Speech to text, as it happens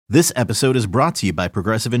This episode is brought to you by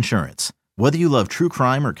Progressive Insurance. Whether you love true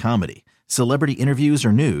crime or comedy, celebrity interviews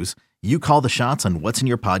or news, you call the shots on what's in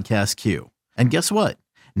your podcast queue. And guess what?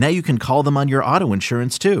 Now you can call them on your auto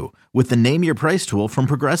insurance too with the Name Your Price tool from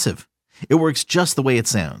Progressive. It works just the way it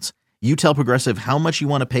sounds. You tell Progressive how much you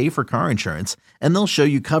want to pay for car insurance, and they'll show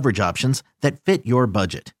you coverage options that fit your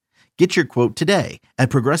budget. Get your quote today at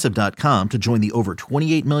Progressive.com to join the over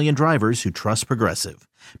 28 million drivers who trust Progressive.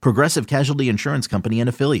 Progressive Casualty Insurance Company and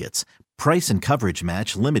Affiliates. Price and coverage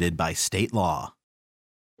match limited by state law.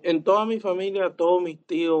 En toda mi familia, todos mis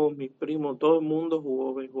tíos, mis primos, todo el mundo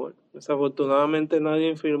jugó béisbol. Desafortunadamente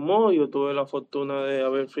nadie firmó, yo tuve la fortuna de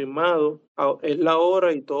haber firmado. Es la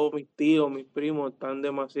hora y todos mis tíos, mis primos están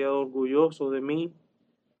demasiado orgullosos de mí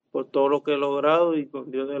por todo lo que he logrado y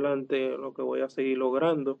con Dios delante lo que voy a seguir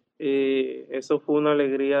logrando. Eso fue una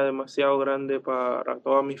alegría demasiado grande para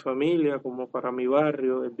toda mi familia, como para mi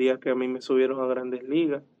barrio, el día que a mí me subieron a Grandes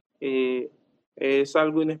Ligas. Es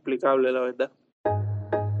algo inexplicable, la verdad.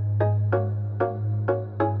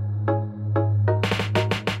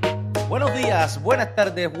 Buenos días, buenas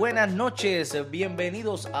tardes, buenas noches,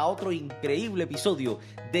 bienvenidos a otro increíble episodio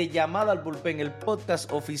de Llamada al Bullpen, el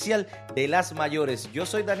podcast oficial de las mayores. Yo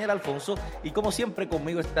soy Daniel Alfonso y como siempre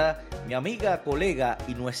conmigo está mi amiga, colega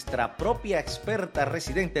y nuestra propia experta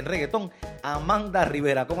residente en reggaetón, Amanda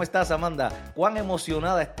Rivera. ¿Cómo estás, Amanda? ¿Cuán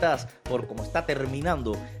emocionada estás por cómo está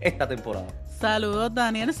terminando esta temporada? Saludos,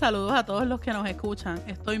 Daniel, saludos a todos los que nos escuchan.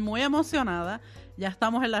 Estoy muy emocionada. Ya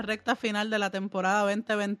estamos en la recta final de la temporada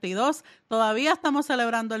 2022. Todavía estamos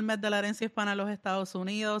celebrando el mes de la herencia hispana en los Estados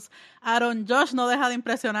Unidos. Aaron Judge no deja de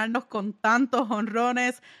impresionarnos con tantos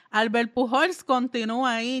jonrones. Albert Pujols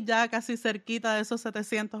continúa ahí ya casi cerquita de esos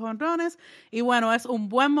 700 jonrones. Y bueno, es un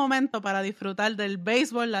buen momento para disfrutar del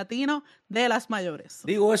béisbol latino de las mayores.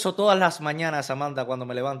 Digo eso todas las mañanas, Amanda, cuando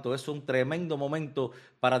me levanto. Es un tremendo momento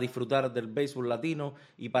para disfrutar del béisbol latino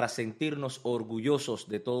y para sentirnos orgullosos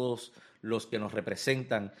de todos los que nos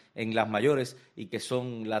representan en las mayores y que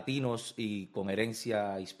son latinos y con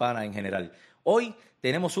herencia hispana en general. Hoy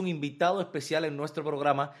tenemos un invitado especial en nuestro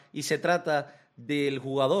programa y se trata del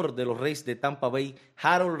jugador de los Rays de Tampa Bay,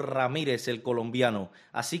 Harold Ramírez, el colombiano.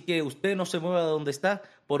 Así que usted no se mueva de donde está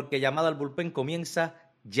porque Llamada al Bullpen comienza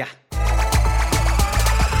ya.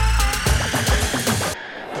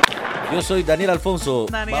 Yo soy Daniel Alfonso.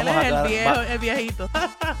 Daniel es el viejito.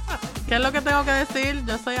 ¿Qué es lo que tengo que decir?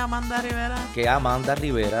 Yo soy Amanda Rivera. Que Amanda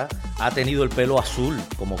Rivera ha tenido el pelo azul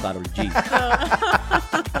como Karol G.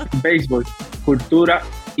 Béisbol, cultura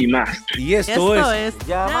y más. Y esto es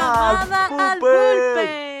Llamada al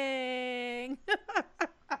Bullpen.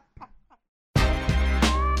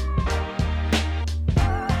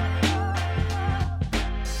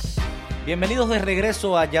 Bienvenidos de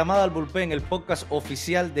regreso a Llamada al Bullpen, el podcast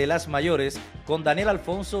oficial de las mayores, con Daniel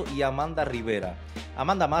Alfonso y Amanda Rivera.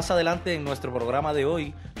 Amanda, más adelante en nuestro programa de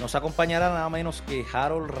hoy nos acompañará nada menos que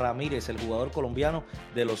Harold Ramírez, el jugador colombiano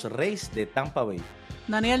de los Rays de Tampa Bay.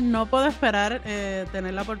 Daniel, no puedo esperar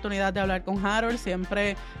tener la oportunidad de hablar con Harold.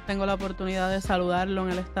 Siempre tengo la oportunidad de saludarlo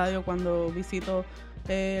en el estadio cuando visito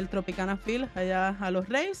el Tropicana Field allá a los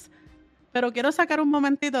Rays. Pero quiero sacar un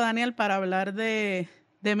momentito, Daniel, para hablar de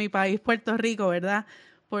mi país, Puerto Rico, ¿verdad?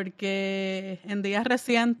 Porque en días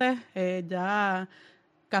recientes, ya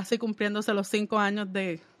casi cumpliéndose los 5 años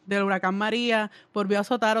del huracán María, volvió a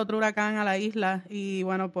azotar otro huracán a la isla y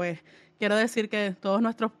bueno, pues quiero decir que todos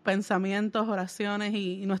nuestros pensamientos, oraciones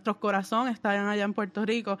y nuestros corazones están allá en Puerto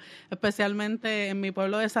Rico, especialmente en mi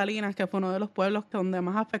pueblo de Salinas, que fue uno de los pueblos donde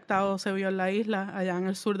más afectado se vio en la isla, allá en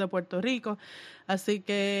el sur de Puerto Rico. Así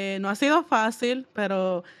que no ha sido fácil,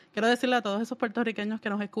 pero quiero decirle a todos esos puertorriqueños que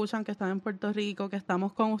nos escuchan, que están en Puerto Rico, que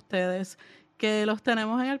estamos con ustedes, que los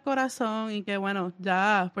tenemos en el corazón y que bueno,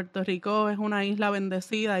 ya Puerto Rico es una isla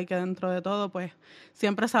bendecida y que dentro de todo pues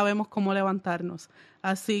siempre sabemos cómo levantarnos.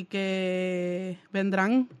 Así que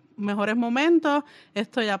vendrán mejores momentos,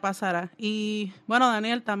 esto ya pasará. Y bueno,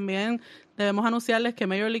 Daniel, también debemos anunciarles que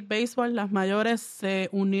Major League Baseball, las mayores, se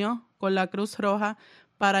unió con la Cruz Roja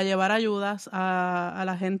para llevar ayudas a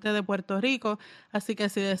la gente de Puerto Rico. Así que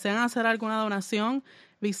si desean hacer alguna donación,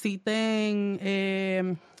 visiten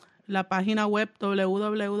la página web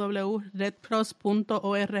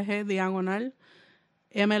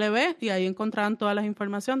www.redcross.org/MLB y ahí encontrarán todas las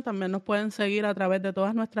informaciones. También nos pueden seguir a través de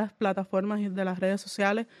todas nuestras plataformas y de las redes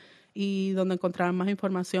sociales y donde encontrarán más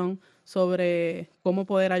información sobre cómo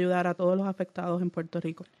poder ayudar a todos los afectados en Puerto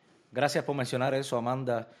Rico. Gracias por mencionar eso,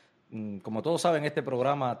 Amanda. como todos saben, este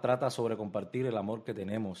programa trata sobre compartir el amor que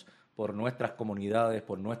tenemos por nuestras comunidades,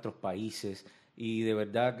 por nuestros países, y de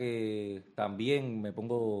verdad que también me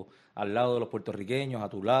pongo al lado de los puertorriqueños, a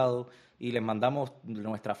tu lado, y les mandamos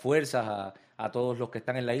nuestras fuerzas a todos los que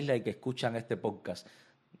están en la isla y que escuchan este podcast.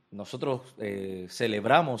 Nosotros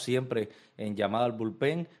celebramos siempre en Llamada al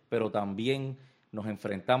Bullpen, pero también nos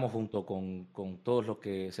enfrentamos junto con todos los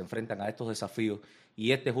que se enfrentan a estos desafíos,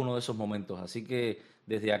 y este es uno de esos momentos. Así que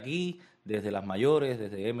desde aquí, desde las mayores,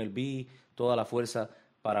 desde MLB, toda la fuerza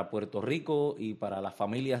para Puerto Rico y para las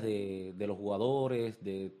familias de los jugadores,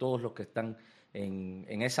 de todos los que están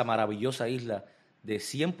en esa maravillosa isla de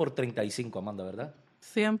 100 por 35, Amanda, ¿verdad?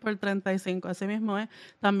 100 por 35, así mismo es.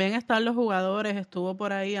 También están los jugadores, estuvo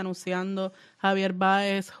por ahí anunciando Javier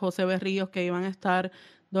Báez, José Berríos, que iban a estar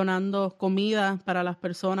donando comida para las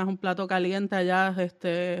personas, un plato caliente allá.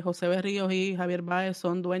 José Berríos y Javier Báez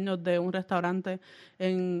son dueños de un restaurante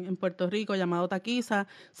en Puerto Rico llamado Taquiza.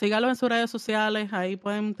 Sígalos en sus redes sociales, ahí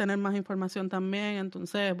pueden tener más información también.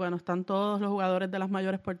 Entonces, bueno, están todos los jugadores de las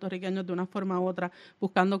mayores puertorriqueños de una forma u otra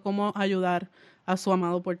buscando cómo ayudar a su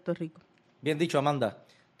amado Puerto Rico. Bien dicho, Amanda.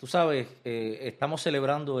 Tú sabes, estamos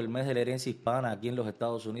celebrando el mes de la herencia hispana aquí en los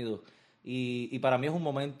Estados Unidos, y para mí es un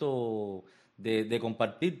momento de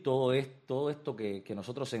compartir todo esto que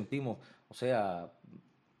nosotros sentimos, o sea,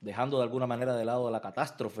 dejando de alguna manera de lado la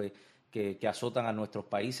catástrofe que azotan a nuestros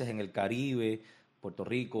países en el Caribe, Puerto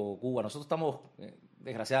Rico, Cuba. Nosotros estamos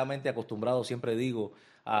desgraciadamente acostumbrados, siempre digo,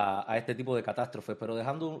 a este tipo de catástrofes, pero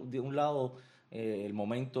dejando de un lado el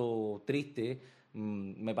momento triste,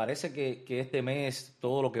 me parece que este mes,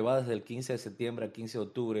 todo lo que va desde el 15 de septiembre al 15 de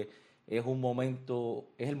octubre, es el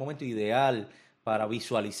momento ideal para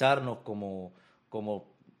visualizarnos como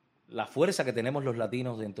la fuerza que tenemos los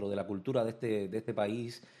latinos dentro de la cultura de este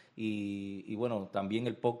país, y bueno, también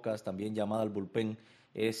el podcast, también Llamada al Bullpen,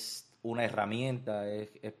 es una herramienta,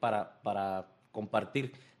 es para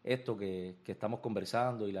compartir esto que estamos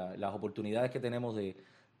conversando, y las oportunidades que tenemos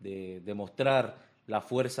de mostrar la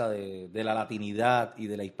fuerza de la latinidad y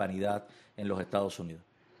de la hispanidad en los Estados Unidos.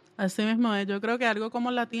 Así mismo es. Yo creo que algo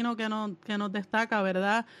como latino que nos destaca,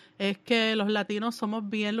 ¿verdad? Es que los latinos somos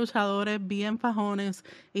bien luchadores, bien fajones,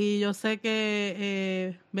 y yo sé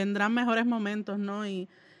que vendrán mejores momentos, ¿no? Y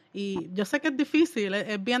yo sé que es difícil,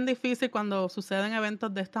 es bien difícil cuando suceden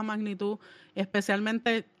eventos de esta magnitud,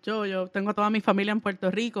 especialmente yo tengo toda mi familia en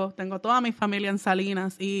Puerto Rico, tengo toda mi familia en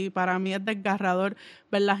Salinas, y para mí es desgarrador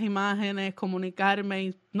ver las imágenes, comunicarme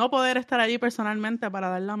y no poder estar allí personalmente para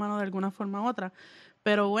dar la mano de alguna forma u otra.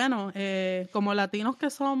 Pero bueno, como latinos que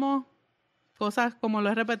somos, cosas como lo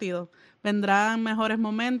he repetido, vendrán mejores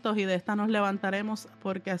momentos y de esta nos levantaremos,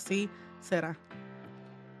 porque así será.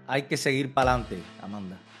 Hay que seguir para adelante,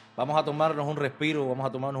 Amanda. Vamos a tomarnos un respiro, vamos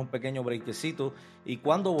a tomarnos un pequeño breakcito, y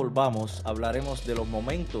cuando volvamos hablaremos de los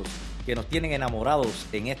momentos que nos tienen enamorados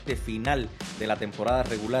en este final de la temporada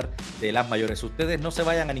regular de las mayores. Ustedes no se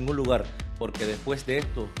vayan a ningún lugar, porque después de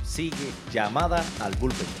esto sigue Llamada al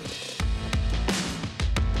Bullpen.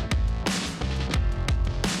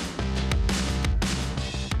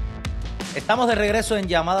 Estamos de regreso en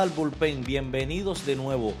Llamada al Bullpen. Bienvenidos de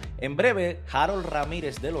nuevo. En breve, Harold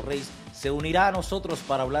Ramírez de los Rays se unirá a nosotros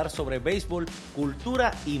para hablar sobre béisbol,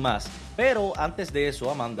 cultura y más. Pero antes de eso,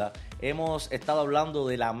 Amanda, hemos estado hablando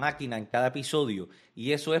de la máquina en cada episodio,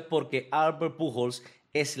 y eso es porque Albert Pujols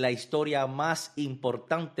es la historia más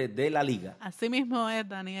importante de la liga. Así mismo es,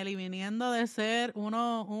 Daniel, y viniendo de ser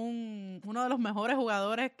uno de los mejores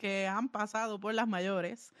jugadores que han pasado por las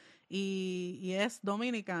mayores, y es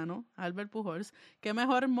dominicano, Albert Pujols, qué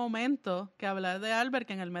mejor momento que hablar de Albert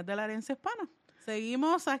que en el mes de la herencia hispana.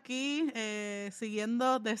 Seguimos aquí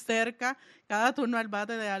siguiendo de cerca cada turno al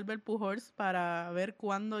bate de Albert Pujols para ver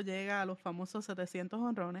cuándo llega a los famosos 700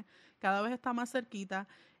 jonrones. Cada vez está más cerquita,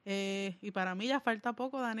 y para mí ya falta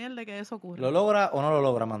poco, Daniel, de que eso ocurra. ¿Lo logra o no lo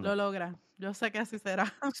logra, Amanda? Lo logra. Yo sé que así será.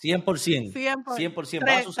 100%. 100%.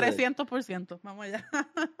 Va a suceder. 300%. Vamos allá.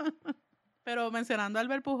 Pero mencionando a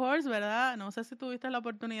Albert Pujols, ¿verdad? No sé si tuviste la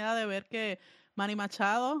oportunidad de ver que Manny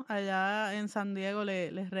Machado allá en San Diego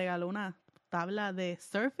les regaló una tabla de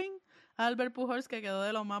surfing a Albert Pujols, que quedó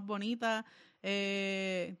de lo más bonita.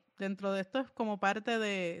 Dentro de esto es como parte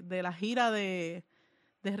de la gira de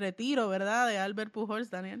retiro, ¿verdad? De Albert Pujols,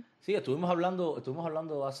 Daniel. Sí, estuvimos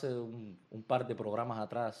hablando hace un par de programas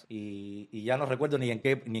atrás, y ya no recuerdo ni en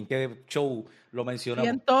qué show lo mencionamos. Y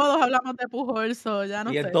en todos hablamos de Pujols, ya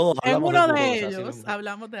no sé. En todos hablamos de Pujols. En uno de Pujols, ellos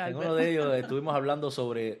hablamos de Albert. En uno de ellos estuvimos hablando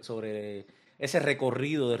sobre ese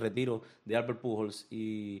recorrido de retiro de Albert Pujols,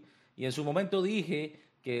 y en su momento dije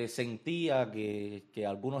que sentía que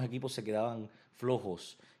algunos equipos se quedaban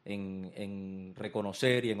flojos, en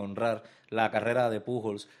reconocer y en honrar la carrera de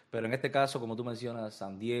Pujols, pero en este caso, como tú mencionas,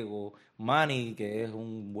 San Diego, Manny, que es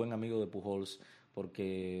un buen amigo de Pujols,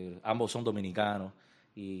 porque ambos son dominicanos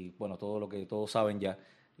y bueno, todo lo que todos saben ya,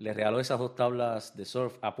 le regaló esas 2 tablas de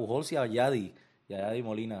surf a Pujols y a Yadi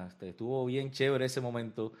Molina. Estuvo bien chévere ese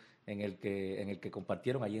momento en el que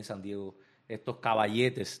compartieron allí en San Diego estos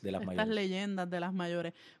caballetes de las Estas mayores. leyendas de las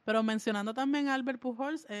mayores. Pero mencionando también a Albert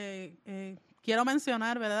Pujols, quiero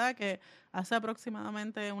mencionar, ¿verdad?, que hace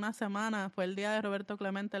aproximadamente una semana fue el día de Roberto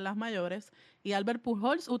Clemente en las mayores y Albert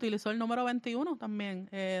Pujols utilizó el número 21 también,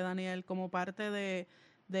 Daniel, como parte de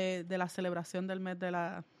la celebración del mes de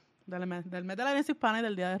la herencia hispana y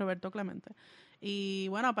del día de Roberto Clemente. Y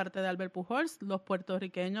bueno, aparte de Albert Pujols, los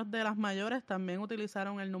puertorriqueños de las mayores también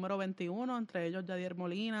utilizaron el número 21, entre ellos Yadier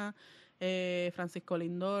Molina, Francisco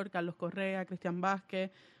Lindor, Carlos Correa, Cristian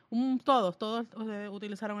Vázquez, todos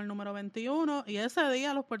utilizaron el número 21 y ese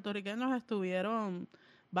día los puertorriqueños estuvieron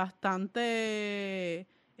bastante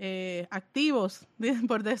activos,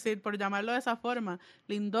 por llamarlo de esa forma.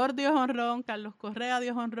 Lindor dio jonrón, Carlos Correa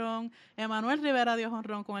dio jonrón, Emanuel Rivera dio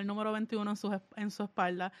jonrón con el número 21 en su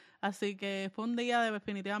espalda. Así que fue un día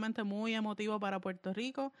definitivamente muy emotivo para Puerto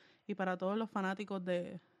Rico y para todos los fanáticos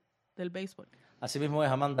del béisbol. Así mismo es,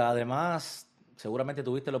 Amanda. Además, seguramente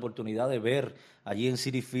tuviste la oportunidad de ver allí en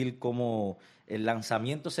Citi Field cómo el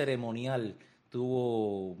lanzamiento ceremonial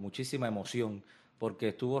tuvo muchísima emoción, porque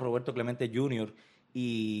estuvo Roberto Clemente Jr.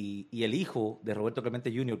 y el hijo de Roberto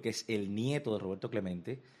Clemente Jr., que es el nieto de Roberto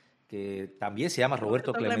Clemente, que también se llama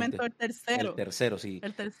Roberto Clemente. El tercero. El tercero, sí.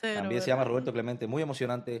 El tercero. También ¿verdad? se llama Roberto Clemente. Muy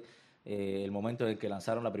emocionante el momento en que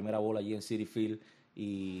lanzaron la primera bola allí en Citi Field.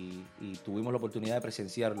 Y tuvimos la oportunidad de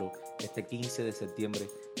presenciarlo este 15 de septiembre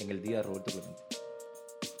en el día de Roberto Clemente.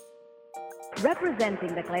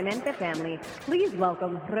 Representing the Clemente family, please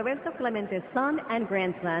welcome Roberto Clemente's son and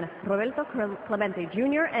grandson, Roberto Clemente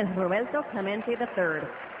Jr. and Roberto Clemente III.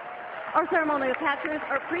 Our ceremonial catchers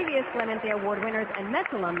are previous Clemente Award winners and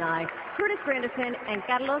Mets alumni, Curtis Granderson and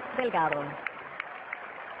Carlos Delgado.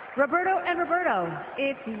 Roberto and Roberto,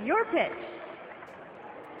 it's your pitch.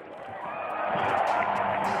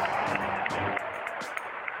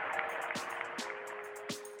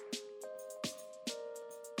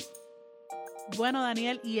 Bueno,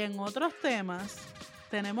 Daniel, y en otros temas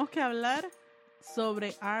tenemos que hablar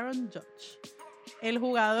sobre Aaron Judge, el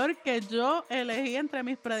jugador que yo elegí entre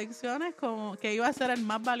mis predicciones como que iba a ser el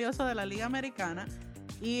más valioso de la Liga Americana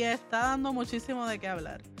y está dando muchísimo de qué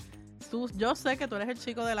hablar. Yo sé que tú eres el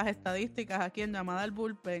chico de las estadísticas aquí en Llamada al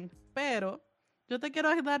Bullpen, pero yo te quiero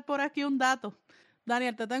dar por aquí un dato.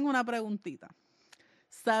 Daniel, te tengo una preguntita.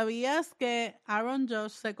 ¿Sabías que Aaron Judge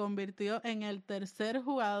se convirtió en el tercer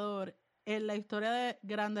jugador en la historia de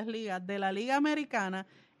Grandes Ligas de la Liga Americana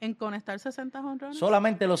en conectar 60 jonrones?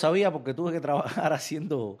 Solamente lo sabía porque tuve que trabajar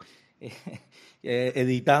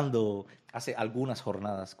editando hace algunas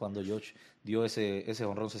jornadas cuando Judge dio ese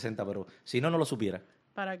jonrón 60, pero si no lo supiera.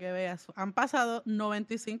 Para que veas, han pasado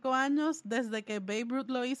 95 años desde que Babe Ruth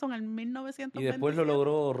lo hizo en el 1927. Y después lo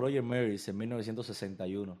logró Roger Maris en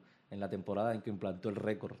 1961, en la temporada en que implantó el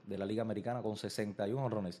récord de la Liga Americana con 61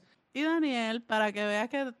 jonrones. Y Daniel, para que veas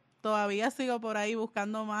que todavía sigo por ahí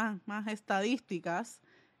buscando más estadísticas,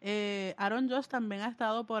 Aaron Judge también ha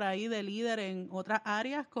estado por ahí de líder en otras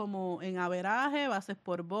áreas como en averaje, bases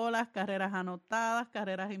por bolas, carreras anotadas,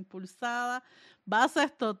 carreras impulsadas,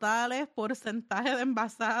 bases totales, porcentaje de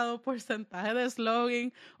envasado, porcentaje de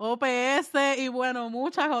slugging, OPS y bueno,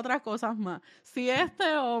 muchas otras cosas más. Si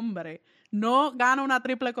este hombre no gana una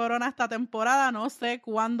triple corona esta temporada, no sé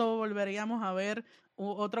cuándo volveríamos a ver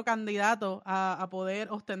otro candidato a poder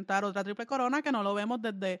ostentar otra triple corona, que no lo vemos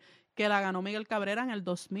desde que la ganó Miguel Cabrera en el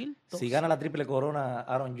 2002. Si gana la triple corona,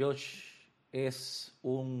 Aaron Judge es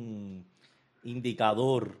un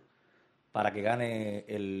indicador para que gane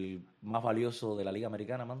el más valioso de la Liga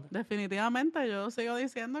Americana, Amanda. Definitivamente, yo sigo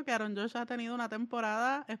diciendo que Aaron Judge ha tenido una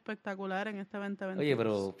temporada espectacular en este 2022.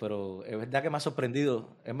 Oye, pero es verdad que me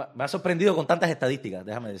ha sorprendido con tantas estadísticas,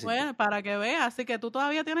 déjame decir. Bueno, para que veas, así que tú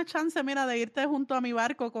todavía tienes chance, mira, de irte junto a mi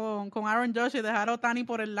barco con Aaron Judge y dejar a Ohtani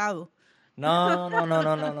por el lado.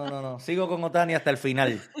 No. Sigo con Ohtani hasta el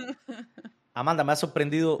final. Amanda, me ha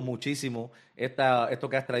sorprendido muchísimo esto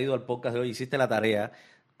que has traído al podcast de hoy. Hiciste la tarea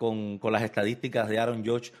con las estadísticas de Aaron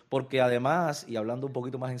Judge, porque además, y hablando un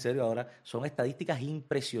poquito más en serio ahora, son estadísticas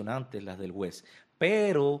impresionantes las del West.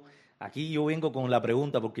 Pero aquí yo vengo con la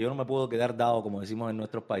pregunta, porque yo no me puedo quedar dado, como decimos en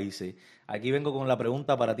nuestros países. Aquí vengo con la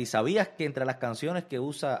pregunta para ti. ¿Sabías que entre las canciones que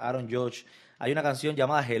usa Aaron Judge hay una canción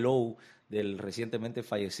llamada Hello, del recientemente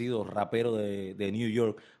fallecido rapero de New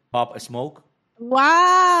York, Pop Smoke?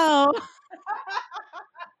 ¡Wow!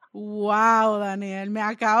 Wow, Daniel, me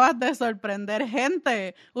acabas de sorprender.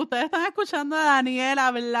 Gente, ustedes están escuchando a Daniel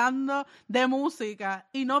hablando de música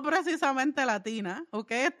y no precisamente latina,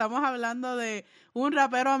 ¿ok? Estamos hablando de un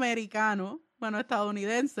rapero americano, bueno,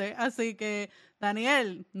 estadounidense, así que,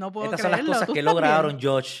 Daniel, no puedo Estas son las creerlo. cosas ¿Tú que estás logra bien? Aaron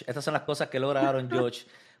Judge. Estas son las cosas que logra Aaron Judge.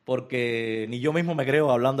 Porque ni yo mismo me creo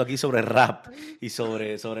hablando aquí sobre rap y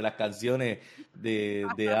sobre las canciones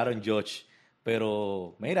de Aaron Judge.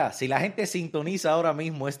 Pero mira, si la gente sintoniza ahora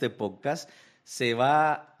mismo este podcast, se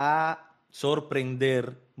va a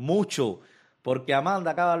sorprender mucho. Porque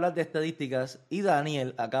Amanda acaba de hablar de estadísticas y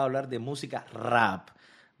Daniel acaba de hablar de música rap.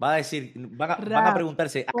 Va a decir, van a Rap.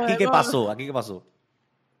 preguntarse, ¿aquí qué Podemos- pasó? ¿Aquí qué pasó?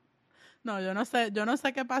 No, yo no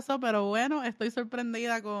sé qué pasó, pero bueno, estoy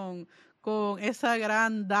sorprendida con ese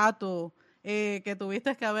gran dato que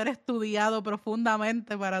tuviste que haber estudiado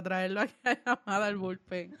profundamente para traerlo aquí a llamada al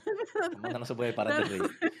bullpen. Amanda no se puede parar de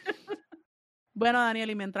reír. Bueno, Daniel,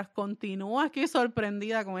 y mientras continúas aquí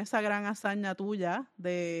sorprendida con esa gran hazaña tuya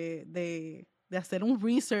de hacer un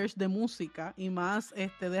research de música y más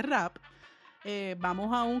de rap,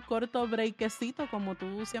 vamos a un corto breakcito, como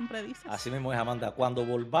tú siempre dices. Así mismo es, Amanda. Cuando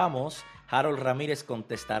volvamos, Harold Ramírez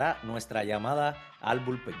contestará nuestra llamada al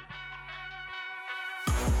bullpen.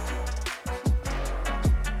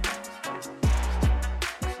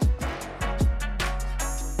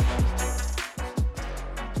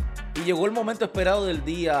 Y llegó el momento esperado del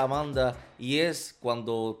día, Amanda, y es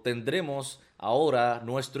cuando tendremos ahora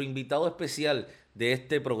nuestro invitado especial de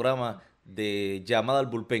este programa de llamada al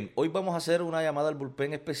bullpen. Hoy vamos a hacer una llamada al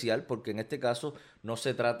bullpen especial porque en este caso no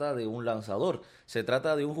se trata de un lanzador, se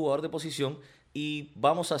trata de un jugador de posición y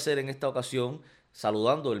vamos a hacer en esta ocasión,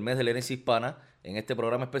 saludando el mes de la herencia hispana, en este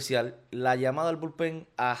programa especial, la llamada al bullpen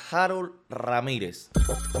a Harold Ramírez.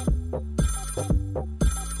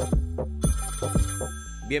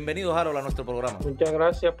 Bienvenido, Harold, a nuestro programa. Muchas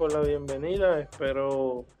gracias por la bienvenida.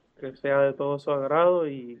 Espero que sea de todo su agrado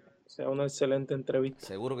y sea una excelente entrevista.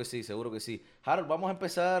 Seguro que sí, seguro que sí. Harold, vamos a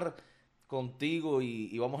empezar contigo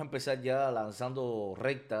y vamos a empezar ya lanzando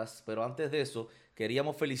rectas, pero antes de eso,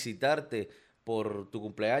 queríamos felicitarte por tu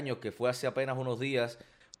cumpleaños, que fue hace apenas unos días,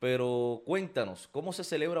 pero cuéntanos, ¿cómo se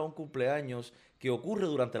celebra un cumpleaños que ocurre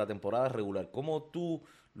durante la temporada regular? ¿Cómo tú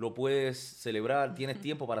lo puedes celebrar? ¿Tienes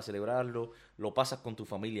tiempo para celebrarlo? ¿Lo pasas con tu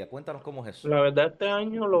familia? Cuéntanos cómo es eso. La verdad, este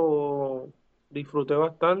año lo disfruté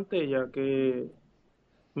bastante, ya que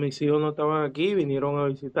mis hijos no estaban aquí, vinieron a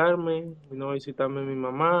visitarme, vino a visitarme mi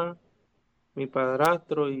mamá, mi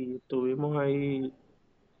padrastro, y estuvimos ahí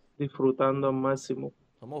disfrutando al máximo.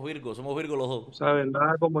 Somos Virgo los Tú dos. sabes,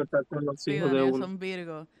 nada como estar con los Sí, hijos de Daniel, uno. son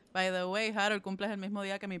Virgo. By the way, Harold, cumples el mismo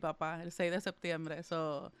día que mi papá, el 6 de septiembre.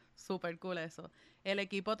 Eso, súper cool eso. ¿El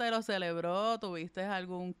equipo te lo celebró? ¿Tuviste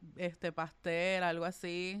algún pastel, algo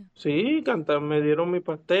así? Sí, cantar, me dieron mi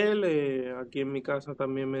pastel, aquí en mi casa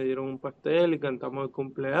también me dieron un pastel y cantamos el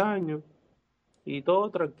cumpleaños y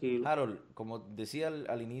todo tranquilo. Harold, como decía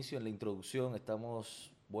al inicio en la introducción,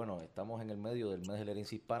 estamos en el medio del mes de la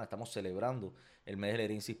herencia hispana, estamos celebrando el mes de la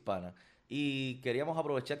herencia hispana y queríamos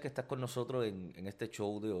aprovechar que estás con nosotros en este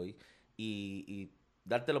show de hoy y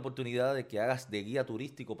darte la oportunidad de que hagas de guía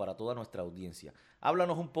turístico para toda nuestra audiencia.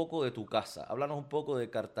 Háblanos un poco de tu casa, háblanos un poco de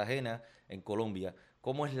Cartagena en Colombia,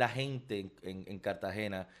 cómo es la gente en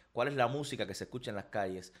Cartagena, cuál es la música que se escucha en las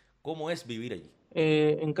calles, cómo es vivir allí.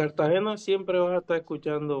 En Cartagena siempre vas a estar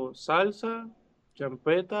escuchando salsa,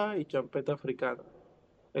 champeta y champeta africana.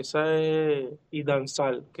 Esa es, y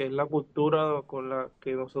danzal, que es la cultura con la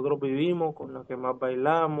que nosotros vivimos, con la que más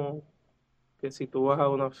bailamos, que si tú vas a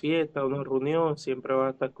una fiesta, a una reunión, siempre vas a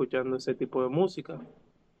estar escuchando ese tipo de música.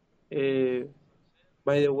 Eh,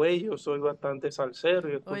 by the way, yo soy bastante salsero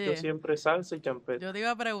y escucho Oye, siempre salsa y champeta. yo te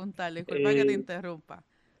iba a preguntar, disculpa que te Eh, interrumpa.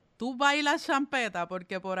 ¿Tú bailas champeta?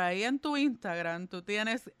 Porque por ahí en tu Instagram tú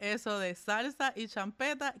tienes eso de salsa y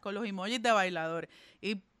champeta con los emojis de bailador.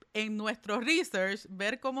 Y en nuestro research,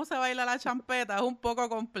 ver cómo se baila la champeta es un poco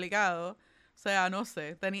complicado. O sea, no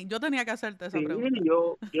sé. Yo tenía que hacerte esa sí, pregunta.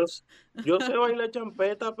 yo sé bailar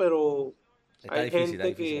champeta, pero hay Está gente difícil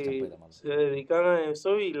la que champeta, mano. se dedican a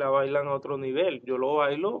eso y la bailan a otro nivel. Yo lo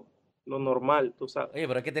bailo lo normal, tú sabes. Oye,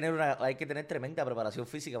 pero hay que tener tremenda preparación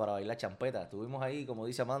física para bailar champeta. Estuvimos ahí, como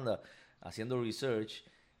dice Amanda, haciendo research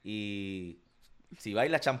y si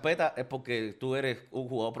bailas champeta es porque tú eres un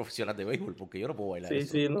jugador profesional de béisbol, porque yo no puedo bailar Sí,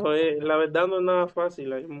 eso. sí, no es, la verdad no es nada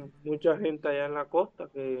fácil. Hay mucha gente allá en la costa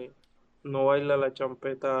que no baila la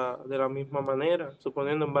champeta de la misma manera.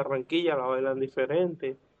 Suponiendo en Barranquilla la bailan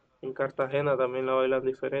diferente, En Cartagena también la bailan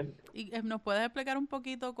diferente. ¿Y nos puedes explicar un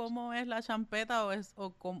poquito cómo es la champeta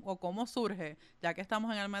o cómo surge, ya que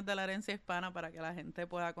estamos en el mes de la herencia hispana, para que la gente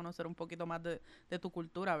pueda conocer un poquito más de tu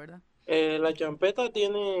cultura, ¿verdad? La champeta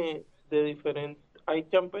tiene de diferentes, hay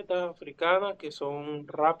champetas africanas que son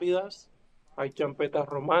rápidas, hay champetas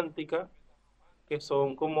románticas que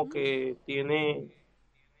son como que tiene,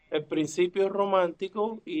 el principio es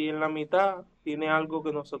romántico y en la mitad tiene algo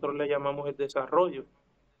que nosotros le llamamos el desarrollo.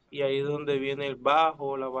 Y ahí es donde viene el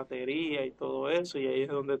bajo, la batería y todo eso, y ahí es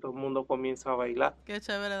donde todo el mundo comienza a bailar. Qué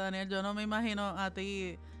chévere, Daniel. Yo no me imagino a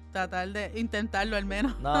ti tratar de intentarlo al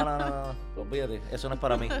menos. No, olvídate, eso no es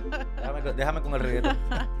para mí. Déjame con el reggaetón.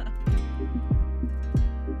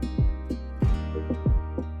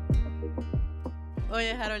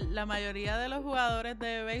 Oye, Harold, la mayoría de los jugadores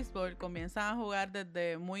de béisbol comienzan a jugar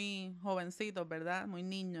desde muy jovencitos, ¿verdad? Muy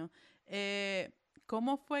niños.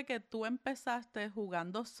 ¿Cómo fue que tú empezaste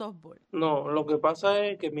jugando softball? No, lo que pasa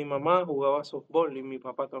es que mi mamá jugaba softball y mi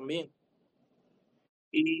papá también.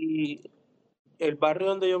 Y el barrio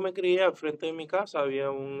donde yo me crié, al frente de mi casa, había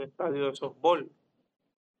un estadio de softball.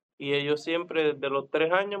 Y ellos siempre, desde los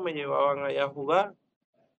 3 años, me llevaban allá a jugar.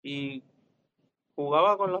 Y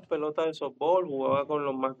jugaba con las pelotas de softball, jugaba con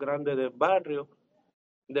los más grandes del barrio.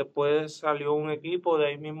 Después salió un equipo de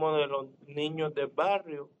ahí mismo de los niños del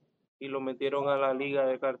barrio y lo metieron a la Liga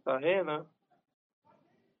de Cartagena.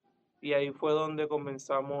 Y ahí fue donde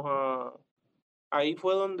ahí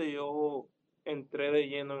fue donde yo entré de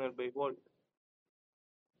lleno en el béisbol.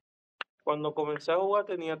 Cuando comencé a jugar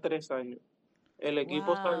tenía 3 años. El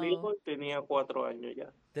equipo salió Wow, y tenía 4 años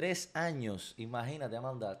ya. 3 años, imagínate,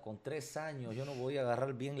 Amanda, con 3 años yo no podía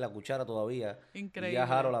agarrar bien la cuchara todavía y ya increíble.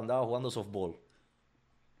 Harold andaba jugando softball.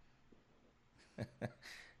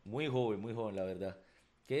 Muy joven, la verdad.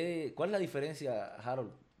 ¿Cuál es la diferencia,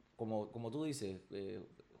 Harold? Como tú dices,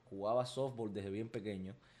 jugabas softball desde bien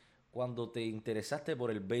pequeño. Cuando te interesaste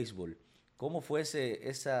por el béisbol, ¿cómo fue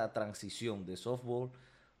esa transición de softball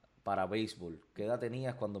para béisbol? ¿Qué edad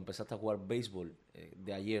tenías cuando empezaste a jugar béisbol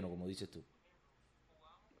de a lleno, como dices tú?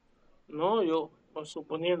 No, yo, pues,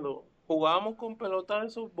 suponiendo, jugábamos con pelota de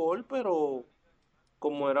softball, pero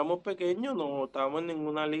como éramos pequeños no estábamos en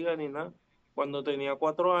ninguna liga ni nada. Cuando tenía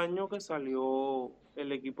 4 años que salió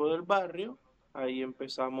el equipo del barrio, ahí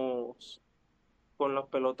empezamos con las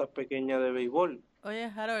pelotas pequeñas de béisbol. Oye,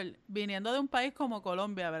 Harold, viniendo de un país como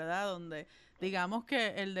Colombia, ¿verdad? Donde digamos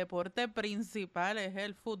que el deporte principal es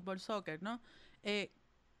el fútbol, soccer, ¿no? Eh,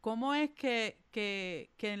 ¿Cómo es que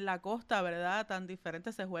en la costa, ¿verdad? Tan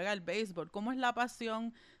diferente se juega el béisbol. ¿Cómo es la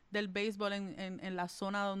pasión del béisbol en la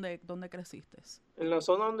zona donde creciste? En la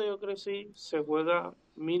zona donde yo crecí se juega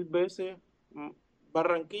 1000 veces.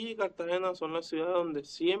 Barranquilla y Cartagena son las ciudades donde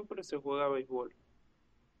siempre se juega béisbol.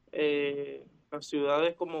 Las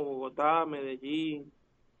ciudades como Bogotá, Medellín,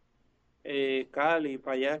 Cali,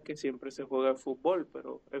 para allá es que siempre se juega el fútbol,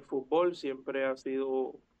 pero el fútbol siempre ha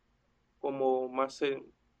sido como más,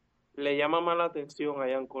 le llama más la atención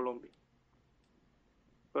allá en Colombia.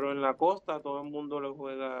 Pero en la costa todo el mundo le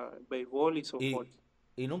juega béisbol y softball.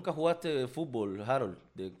 Y, y nunca jugaste fútbol, Harold,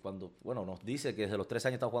 bueno, nos dice que desde los 3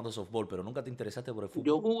 años estás jugando softball, pero nunca te interesaste por el fútbol.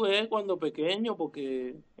 Yo jugué cuando pequeño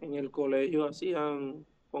porque en el colegio hacían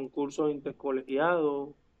concursos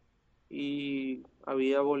intercolegiados y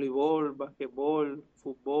había voleibol, basquetbol,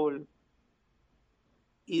 fútbol.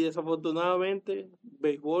 Y desafortunadamente,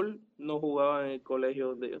 béisbol no jugaba en el colegio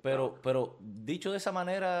donde yo estaba. Pero dicho de esa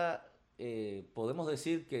manera, podemos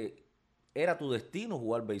decir que era tu destino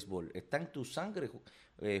jugar béisbol. Está en tu sangre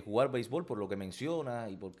jugar béisbol por lo que mencionas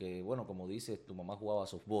y porque, bueno, como dices, tu mamá jugaba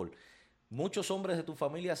softball. Muchos hombres de tu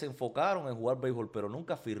familia se enfocaron en jugar béisbol, pero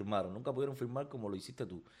nunca firmaron, nunca pudieron firmar como lo hiciste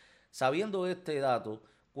tú. Sabiendo este dato,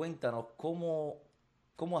 cuéntanos cómo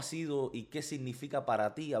ha sido y qué significa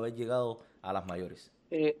para ti haber llegado a las mayores.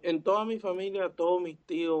 En toda mi familia, todos mis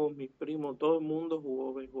tíos, mis primos, todo el mundo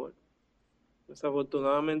jugó béisbol.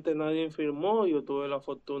 Desafortunadamente nadie firmó, yo tuve la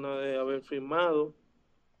fortuna de haber firmado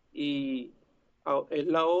y es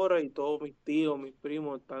la hora y todos mis tíos, mis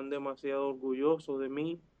primos están demasiado orgullosos de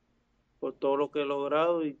mí por todo lo que he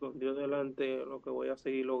logrado y con Dios delante lo que voy a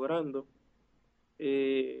seguir logrando.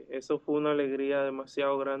 Eso fue una alegría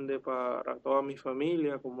demasiado grande para toda mi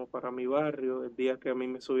familia, como para mi barrio, el día que a mí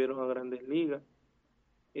me subieron a Grandes Ligas.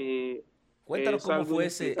 Eh, Cuéntanos es cómo algo fue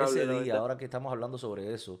ese inexplicable, la día, verdad. ahora que estamos hablando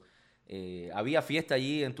sobre eso. ¿Había fiesta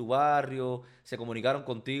allí en tu barrio? ¿Se comunicaron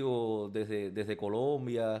contigo desde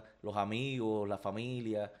Colombia, los amigos, la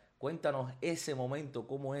familia? Cuéntanos ese momento,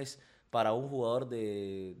 cómo es para un jugador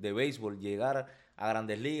de béisbol llegar a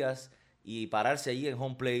Grandes Ligas y pararse allí en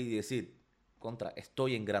home play y decir,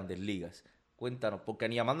 estoy en Grandes Ligas. Cuéntanos, porque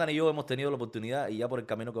ni Amanda ni yo hemos tenido la oportunidad y ya por el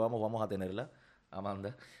camino que vamos a tenerla,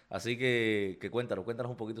 Amanda. Así que cuéntanos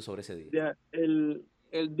un poquito sobre ese día. Ya,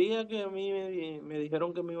 el día que a mí me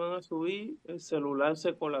dijeron que me iban a subir, el celular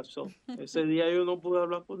se colapsó. Ese día yo no pude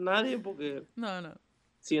hablar con nadie porque No.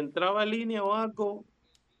 si entraba en línea o algo,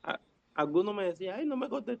 a- alguno me decía, ay, no me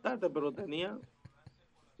contestaste, pero tenía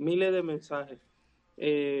miles de mensajes.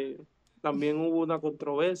 Eh, También hubo una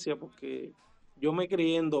controversia porque yo me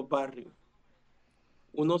crié en dos barrios.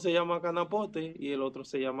 Uno se llama Canapote y el otro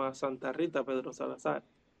se llama Santa Rita, Pedro Salazar.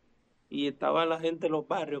 Y estaba la gente en los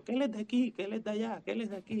barrios, que él es de aquí, que él es de allá, que él es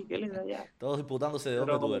de aquí, que él es de allá. Todos disputándose de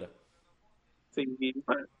dónde tú Pero eras.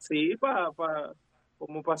 sí,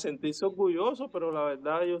 como para sentirse orgulloso, pero la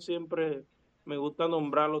verdad yo siempre me gusta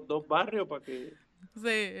nombrar los dos barrios para que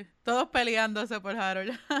Sí, todos peleándose por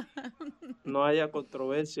Harold. no haya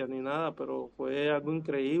controversia ni nada, pero fue algo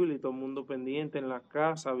increíble y todo el mundo pendiente en la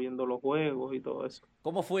casa, viendo los juegos y todo eso.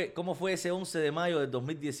 ¿Cómo fue ese 11 de mayo del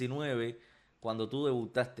 2019 cuando tú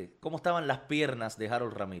debutaste? ¿Cómo estaban las piernas de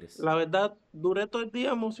Harold Ramírez? La verdad, duré todo el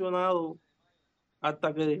día emocionado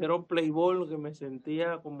hasta que dijeron play ball, que me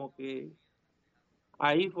sentía como que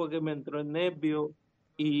ahí fue que me entró el nervio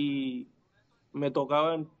y me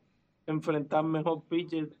tocaba enfrentar mejor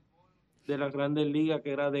pitcher de las Grandes Ligas,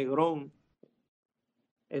 que era DeGrom.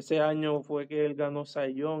 Ese año fue que él ganó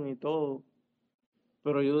Cy Young y todo.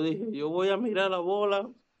 Pero yo dije, yo voy a mirar la bola,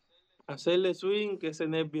 hacerle swing, que ese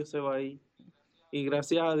nervio se va a ir. Y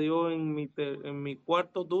gracias a Dios en mi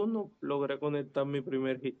cuarto turno logré conectar mi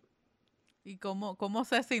primer hit. ¿Y cómo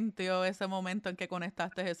se sintió ese momento en que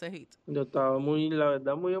conectaste ese hit? Yo estaba la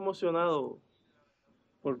verdad, muy emocionado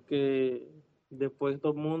porque después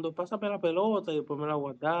todo el mundo, pásame la pelota y después me la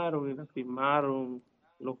guardaron y la firmaron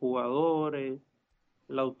los jugadores,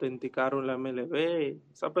 la autenticaron la MLB.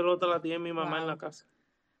 Esa pelota la tiene mi mamá en la Wow. casa.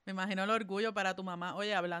 Me imagino el orgullo para tu mamá.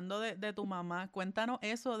 Oye, hablando de tu mamá, cuéntanos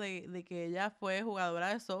eso de que ella fue jugadora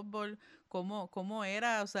de softball. ¿Cómo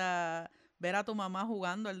era, o sea, ver a tu mamá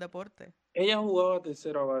jugando el deporte? Ella jugaba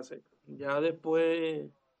tercera base. Ya después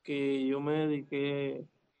que yo me dediqué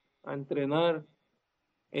a entrenar,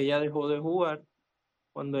 ella dejó de jugar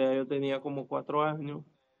cuando ya yo tenía como 4 años.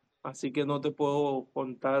 Así que no te puedo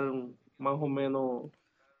contar más o menos,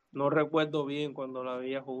 no recuerdo bien cuando la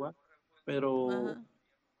veía jugar, pero Ajá.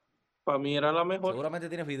 para mí era la mejor. Seguramente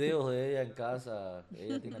tienes videos de ella en casa.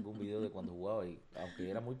 Ella tiene algún video de cuando jugaba y aunque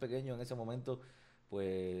era muy pequeño en ese momento,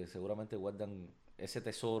 pues seguramente guardan ese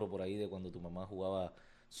tesoro por ahí de cuando tu mamá jugaba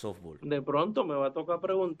softball. De pronto me va a tocar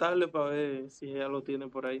preguntarle para ver si ella lo tiene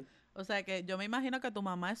por ahí. O sea que yo me imagino que tu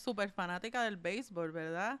mamá es súper fanática del béisbol,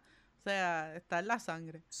 ¿verdad? O sea, está en la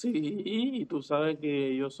sangre. Sí, y tú sabes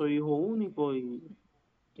que yo soy hijo único y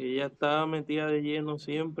ella está metida de lleno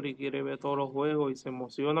siempre y quiere ver todos los juegos y se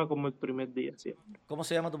emociona como el primer día siempre. ¿Cómo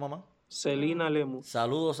se llama tu mamá? Celina Ah. Lemus.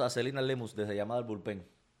 Saludos a Celina Lemus desde Llamada al Bullpen.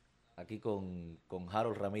 Aquí con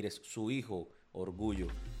Harold Ramírez, su hijo, Orgullo.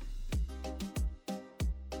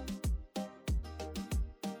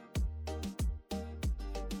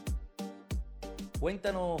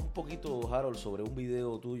 Cuéntanos un poquito, Harold, sobre un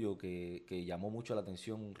video tuyo que llamó mucho la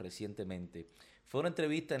atención recientemente. Fue una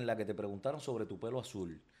entrevista en la que te preguntaron sobre tu pelo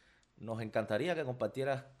azul. Nos encantaría que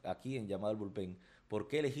compartieras aquí en Llamada al Bullpen por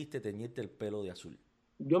qué elegiste teñirte el pelo de azul.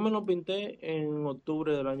 Yo me lo pinté en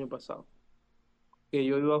octubre del año pasado, que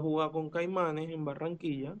yo iba a jugar con Caimanes en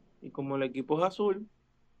Barranquilla y como el equipo es azul,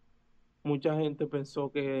 mucha gente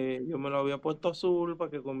pensó que yo me lo había puesto azul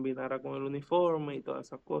para que combinara con el uniforme y todas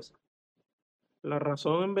esas cosas. La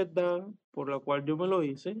razón en verdad por la cual yo me lo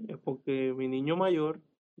hice es porque mi niño mayor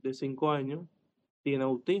de 5 años tiene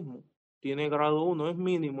autismo, tiene grado 1, es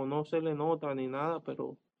mínimo, no se le nota ni nada,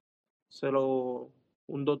 pero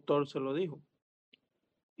un doctor se lo dijo.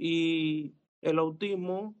 Y el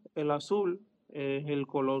autismo, el azul, es el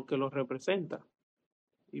color que lo representa.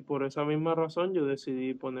 Y por esa misma razón yo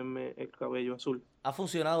decidí ponerme el cabello azul. ¿Ha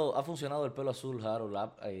funcionado el pelo azul, Harold?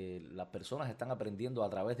 Las personas están aprendiendo a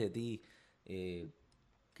través de ti eh,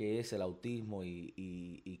 qué es el autismo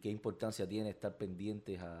y qué importancia tiene estar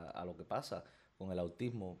pendientes a lo que pasa con el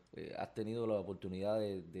autismo. ¿Has tenido la oportunidad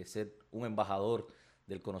de ser un embajador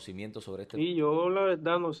del conocimiento sobre este? Y yo la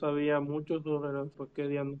verdad no sabía mucho sobre lo que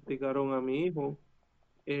diagnosticaron a mi hijo.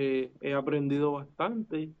 He aprendido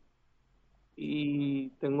bastante y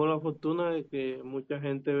tengo la fortuna de que mucha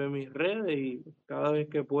gente ve mis redes y cada vez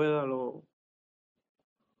que pueda lo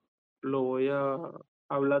voy a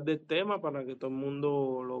hablar del tema para que todo el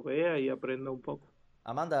mundo lo vea y aprenda un poco.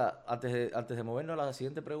 Amanda, antes de movernos a la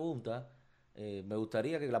siguiente pregunta, me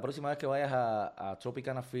gustaría que la próxima vez que vayas a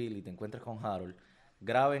Tropicana Field y te encuentres con Harold,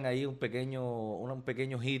 graben ahí un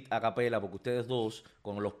pequeño hit a capela, porque ustedes dos,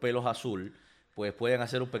 con los pelos azul, pues pueden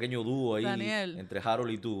hacer un pequeño dúo ahí Daniel, entre Harold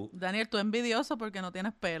y tú. Daniel, tú envidioso porque no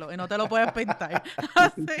tienes pelo y no te lo puedes pintar.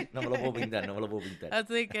 Así No me lo puedo que, pintar, no me lo puedo pintar.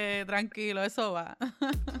 así que tranquilo, eso va.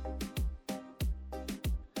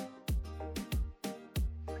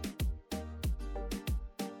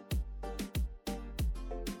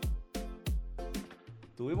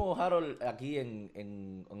 Tuvimos, Harold, aquí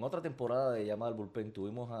en otra temporada de Llamada al Bullpen,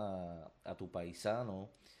 tuvimos a tu paisano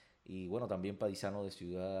y bueno, también paisano de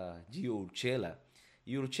ciudad, Gio Urchela.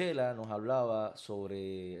 Y Urchela nos hablaba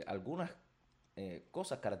sobre algunas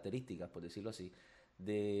cosas características, por decirlo así,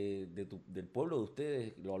 del pueblo de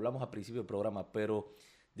ustedes. Lo hablamos al principio del programa, pero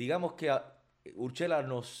digamos que Urchela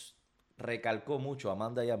nos recalcó mucho, a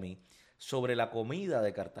Amanda y a mí, sobre la comida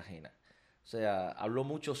de Cartagena. O sea, habló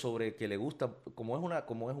mucho sobre que le gusta, como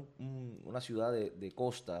es una ciudad de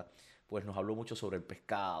costa, pues nos habló mucho sobre el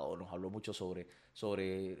pescado, nos habló mucho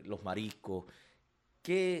sobre los mariscos.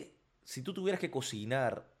 Si tú tuvieras que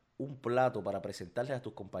cocinar un plato para presentarle a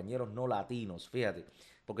tus compañeros no latinos, fíjate,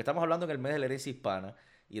 porque estamos hablando en el mes de la herencia hispana,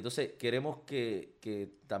 y entonces queremos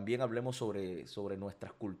que también hablemos sobre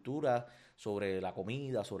nuestras culturas, sobre la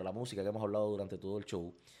comida, sobre la música que hemos hablado durante todo el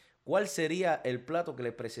show. ¿Cuál sería el plato que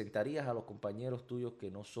le presentarías a los compañeros tuyos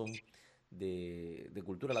que no son de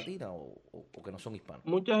cultura latina o que no son hispanos?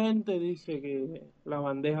 Mucha gente dice que la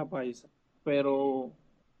bandeja paisa, pero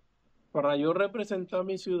para yo representar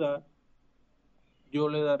mi ciudad, yo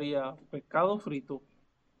le daría pescado frito,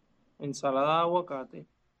 ensalada de aguacate,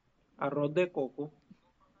 arroz de coco,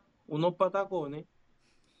 unos patacones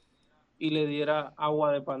y le diera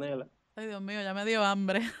agua de panela. Ay, Dios mío, ya me dio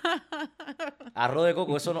hambre. Arroz de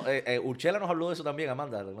coco, eso no, Urchela nos habló de eso también,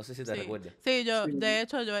 Amanda, no sé si te Sí, recuerdas. sí, Sí, de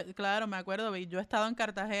hecho, claro, me acuerdo, yo he estado en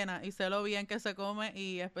Cartagena y sé lo bien que se come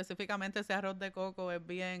y específicamente ese arroz de coco es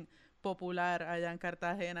bien popular allá en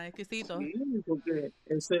Cartagena, exquisito. sí, porque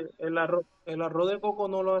el arroz de coco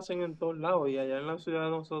no lo hacen en todos lados y allá en la ciudad de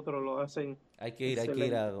nosotros lo hacen Hay que ir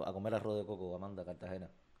excelente. a comer arroz de coco, Amanda, Cartagena.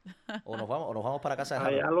 O nos vamos para casa de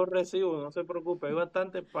Allá Harold. lo recibo, no se preocupe, hay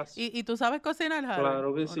bastante espacio. ¿Y tú sabes cocinar, Harold?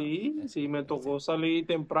 Claro que ¿O no? sí, sí, me Sí. tocó salir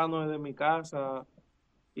temprano desde mi casa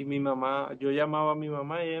y mi mamá, yo llamaba a mi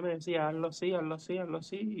mamá y ella me decía, hazlo así, hazlo así, hazlo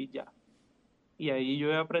así y ya. Y ahí yo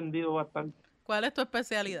he aprendido bastante. ¿Cuál es tu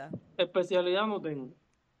especialidad? Especialidad no tengo,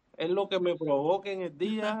 es lo que me provoque en el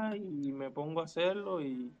día y me pongo a hacerlo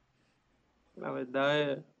y la verdad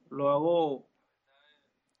es, lo hago.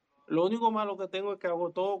 Lo único malo que tengo es que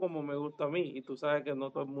hago todo como me gusta a mí y tú sabes que no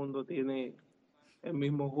todo el mundo tiene el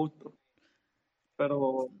mismo gusto,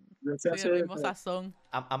 pero yo sé Sí, el hacer de mismo todo. sazón.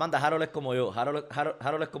 Amanda, Harold es como yo, Harold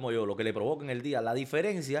es como yo, lo que le provoca en el día. La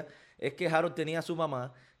diferencia es que Harold tenía a su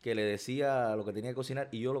mamá que le decía lo que tenía que cocinar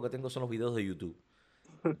y yo lo que tengo son los videos de YouTube.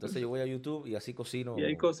 Entonces yo voy a YouTube y así Y hay cocino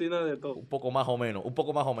cocina de todo. un poco más o menos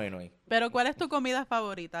ahí. Pero ¿cuál es tu comida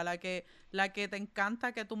favorita? La que te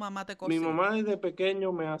encanta que tu mamá te Mi cocine. mamá desde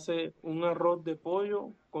pequeño me hace un arroz de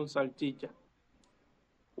pollo con salchicha,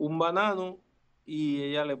 un banano y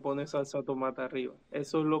ella le pone salsa de tomate arriba.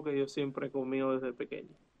 Eso es lo que yo siempre he comido desde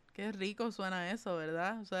pequeño. Qué rico suena eso,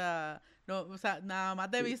 ¿verdad? O sea, no, o sea, nada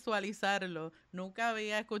más de Sí. visualizarlo, nunca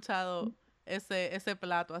había escuchado ese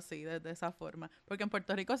plato así, de esa forma. Porque en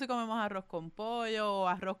Puerto Rico sí comemos arroz con pollo o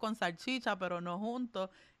arroz con salchicha, pero no juntos,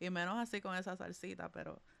 y menos así con esa salsita,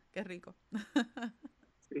 pero qué rico.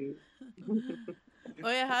 Sí.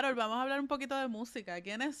 Oye, Harold, vamos a hablar un poquito de música.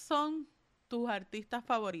 ¿Quiénes son tus artistas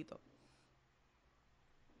favoritos?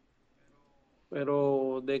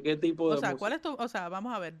 Pero ¿de qué tipo O de sea, música? o sea,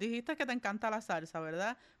 vamos a ver, dijiste que te encanta la salsa,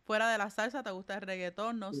 ¿verdad? Fuera de la salsa, ¿te gusta el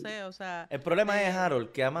reggaetón? No sé, o sea, El problema es,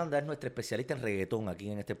 Harold, que Amanda es nuestra especialista en reggaetón aquí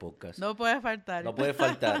en este podcast. no puede faltar. No puede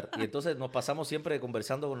faltar. Y entonces nos pasamos siempre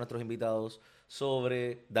conversando con nuestros invitados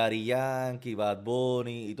sobre Daddy Yankee, Bad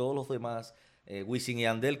Bunny y todos los demás, Wisin y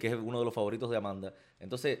Yandel, que es uno de los favoritos de Amanda.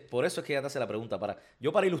 Entonces, por eso es que ella te hace la pregunta, para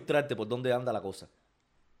ilustrarte por dónde anda la cosa.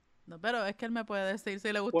 No, pero es que él me puede decir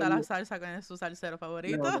si le gusta la Cuando, salsa, que es su salsero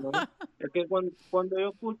favorito. no, no. Es que cuando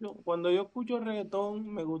yo escucho reggaetón,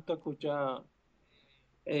 me gusta escuchar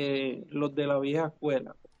los de la vieja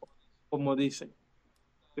escuela, como dicen.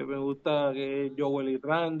 Que me gusta que Joel y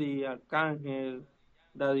Randy, Arcángel,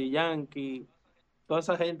 Daddy Yankee, toda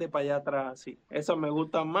esa gente para allá atrás, así. Esa me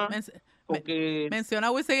gusta más Men- me- porque menciona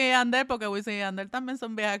a Wisin y Yandel porque Wisin y Yandel también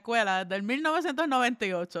son vieja escuela, desde el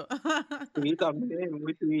 1998. sí, también,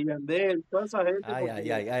 Wisin y Yandel, toda esa gente, Ay, ay,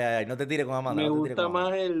 porque ay, ay, ay, no te tires con Amanda, me no te tires con gusta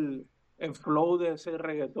más Amanda. el flow de ese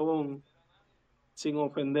reggaetón, sin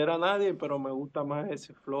ofender a nadie, pero me gusta más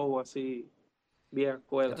ese flow así, vieja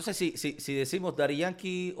escuela. Entonces, si decimos Daddy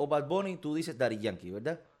Yankee o Bad Bunny, tú dices Daddy Yankee,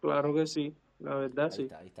 ¿verdad? Claro que sí, la verdad Ahí sí.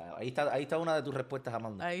 está, ahí está. Ahí está una de tus respuestas,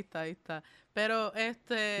 Amanda. Ahí está. Pero,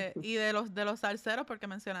 y de los salseros, porque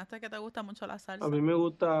mencionaste que te gusta mucho la salsa. A mí me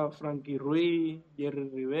gusta Frankie Ruiz, Jerry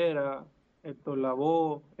Rivera, Héctor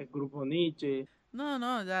Lavoe, el grupo Nietzsche. No,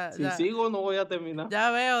 Si sigo no voy a terminar.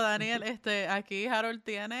 Ya veo, Daniel, aquí Harold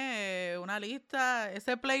tiene una lista,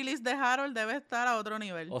 ese playlist de Harold debe estar a otro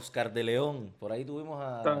nivel. Oscar de León, por ahí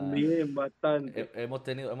tuvimos También bastante. hemos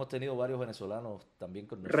tenido varios venezolanos también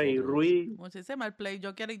con Rey nosotros. Ruiz. Muchísimo el play.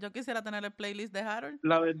 Yo quisiera tener el playlist de Harold.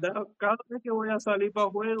 La verdad, cada vez que voy a salir para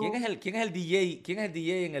juego. ¿Quién es el DJ? ¿Quién es el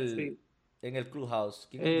DJ Sí. en el Clubhouse?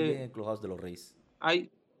 ¿Quién es el DJ en el Clubhouse de los Reyes?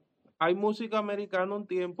 Hay música americana un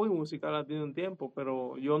tiempo y música latina un tiempo,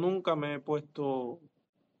 pero yo nunca me he puesto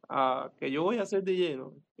a que yo voy a ser DJ,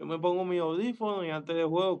 ¿no? Yo me pongo mi audífono y antes de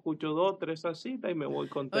juego escucho 2, 3 salsitas y me voy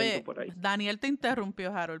contento Oye, por ahí. Daniel te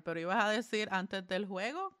interrumpió, Harold, pero ibas a decir antes del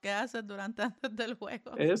juego. ¿Qué haces antes del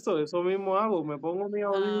juego? Eso mismo hago. Me pongo mi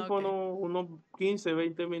audífono ok. unos 15,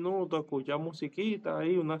 20 minutos a escuchar musiquita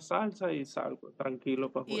ahí, una salsa y salgo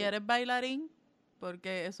tranquilo para ¿Y juego. eres bailarín?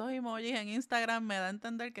 Porque esos emojis en Instagram me da a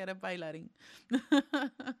entender que eres bailarín.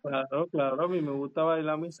 Claro, a mí me gusta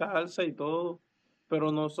bailar mi salsa y todo,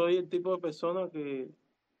 pero no soy el tipo de persona que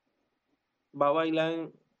va a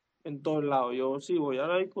bailar en todos lados. Yo si voy a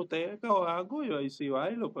la discoteca o algo, yo ahí sí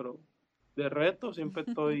bailo, pero de resto siempre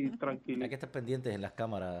estoy tranquilo. Hay que estar pendientes en las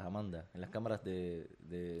cámaras, Amanda, en las cámaras de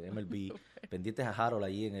MLB, pendientes a Harold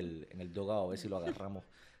ahí en el dugout, a ver si lo agarramos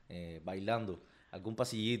bailando algún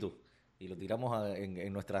pasillito y lo tiramos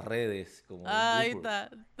en nuestras redes. Como Ahí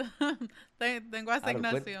está. Tengo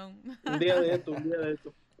asignación. Un día de esto.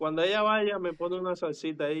 Cuando ella vaya, me pone una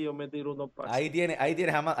salsita ahí y yo me tiro unos pasos. Ahí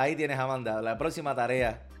tienes, Amanda, la próxima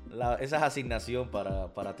tarea, esa es asignación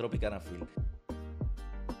para Tropicana Field.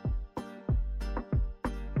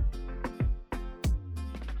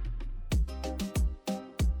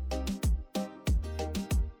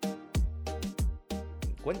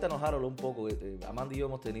 Cuéntanos, Harold, un poco. Amanda y yo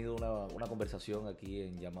hemos tenido una conversación aquí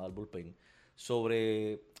en Llamada al Bullpen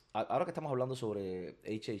sobre, ahora que estamos hablando sobre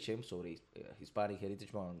HHM, sobre Hispanic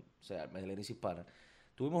Heritage Month, o sea, herencia hispana,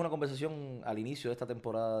 tuvimos una conversación al inicio de esta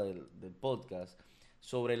temporada del podcast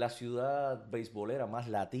sobre la ciudad beisbolera más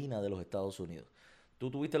latina de los Estados Unidos.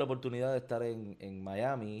 Tú tuviste la oportunidad de estar en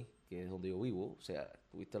Miami, que es donde yo vivo, o sea,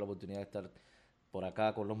 tuviste la oportunidad de estar por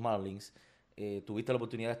acá con los Marlins, tuviste la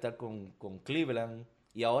oportunidad de estar con Cleveland,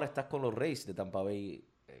 y ahora estás con los Rays de Tampa Bay,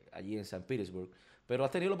 allí en San Petersburg. Pero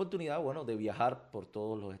has tenido la oportunidad, bueno, de viajar por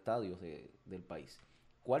todos los estadios del país.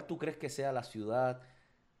 ¿Cuál tú crees que sea la ciudad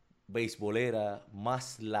beisbolera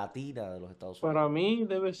más latina de los Estados Unidos? Para mí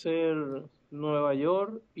debe ser Nueva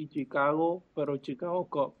York y Chicago, pero Chicago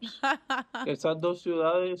Cubs. Esas dos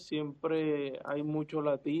ciudades siempre hay muchos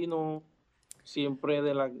latinos, siempre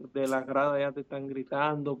de las gradas ya te están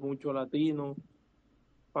gritando, muchos latinos.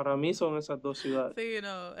 Para mí son esas dos ciudades. Sí,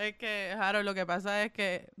 no, es que, Harold, lo que pasa es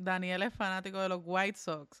que Daniel es fanático de los White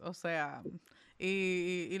Sox, o sea,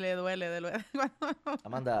 y le duele.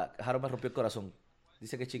 Amanda, Harold me rompió el corazón.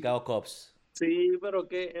 Dice que Chicago Cubs. Sí, pero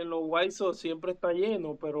que en los White Sox siempre está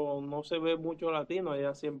lleno, pero no se ve mucho latino,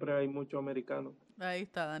 allá siempre hay muchos americanos. Ahí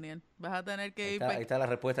está, Daniel. Vas a tener que ir. Ahí estaba la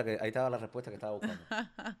respuesta que estaba buscando.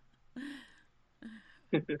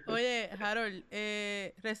 Oye, Harold,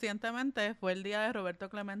 recientemente fue el día de Roberto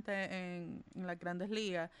Clemente en las Grandes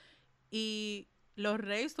Ligas y los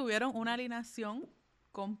Rays tuvieron una alineación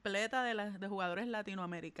completa de jugadores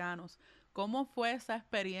latinoamericanos. ¿Cómo fue esa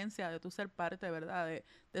experiencia de tú ser parte, verdad, de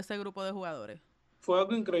ese grupo de jugadores? Fue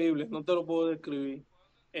algo increíble, no te lo puedo describir.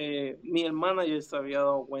 Mi hermana ya se había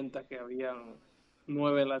dado cuenta que habían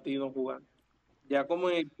 9 latinos jugando. Ya como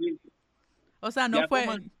en el... O sea, no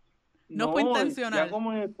fue intencional. Ya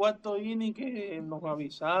como en el cuarto inning que nos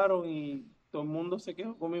avisaron y todo el mundo se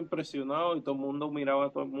quedó como impresionado y todo el mundo miraba a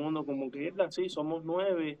todo el mundo como que es así, somos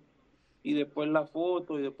 9. Y después la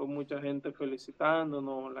foto y después mucha gente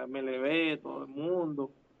felicitándonos, la MLB, todo el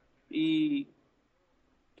mundo. Y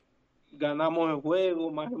ganamos el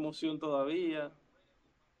juego, más emoción todavía.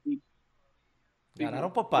 Y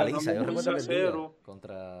Ganaron por paliza, yo ganamos recuerdo 1 a que el día 0.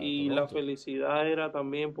 contra Y la Toronto. felicidad era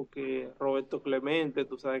también porque Roberto Clemente,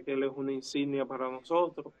 tú sabes que él es una insignia para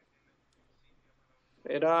nosotros.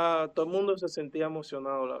 Todo el mundo se sentía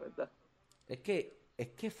emocionado, la verdad. Es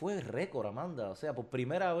que fue récord, Amanda. O sea, por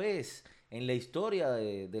primera vez en la historia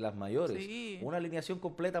de las mayores, Sí. una alineación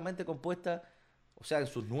completamente compuesta, o sea,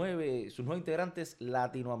 sus nueve integrantes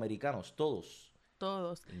latinoamericanos, todos.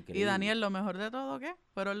 todos. Y Increíble. Daniel, lo mejor de todo, ¿qué?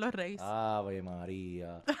 Fueron los Rays. Ave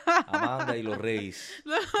María. Amanda y los Reyes.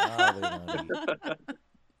 Ave María.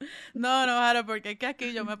 No, Harold, porque es que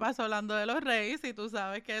aquí yo me paso hablando de los Rays y tú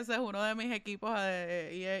sabes que ese es uno de mis equipos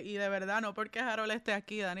y de verdad, no porque Harold esté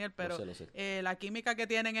aquí, Daniel, pero Lo sé. la química que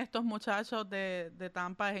tienen estos muchachos de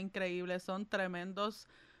Tampa es increíble, son tremendos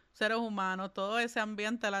seres humanos, todo ese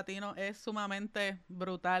ambiente latino es sumamente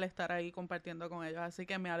brutal estar ahí compartiendo con ellos, así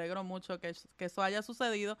que me alegro mucho que eso haya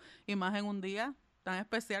sucedido y más en un día tan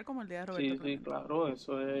especial como el día de Roberto Sí, Clemente. claro,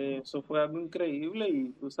 eso fue algo increíble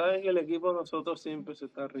y tú sabes que el equipo de nosotros siempre se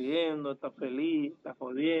está riendo, está feliz, está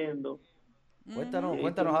jodiendo. Cuéntanos, Y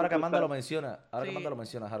todo el ahora que mundo Amanda está... lo menciona,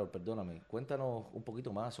 Sí. Harold, perdóname, cuéntanos un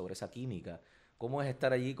poquito más sobre esa química. ¿Cómo es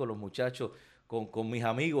estar allí con los muchachos, con mis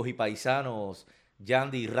amigos y paisanos,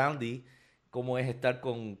 Yandy y Randy? ¿Cómo es estar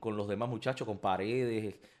con los demás muchachos, con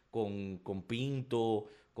Paredes, con Pinto,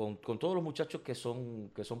 con todos los muchachos que son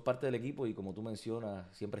parte del equipo y como tú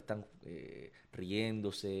mencionas, siempre están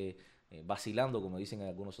riéndose, vacilando, como dicen en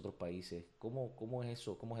algunos otros países? ¿Cómo es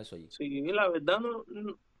eso? ¿Cómo es eso allí? Sí, la verdad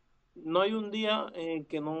no hay un día en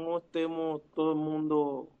que no estemos todo el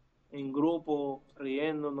mundo en grupo,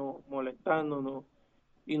 riéndonos, molestándonos.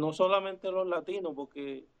 Y no solamente los latinos,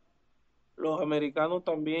 porque los americanos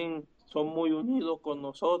también son muy unidos con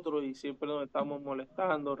nosotros y siempre nos estamos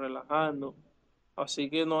molestando, relajando. Así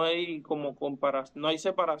que no hay como comparación, no hay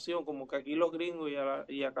separación, como que aquí los gringos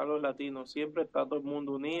y acá los latinos. Siempre está todo el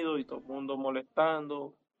mundo unido y todo el mundo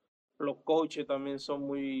molestando. Los coaches también son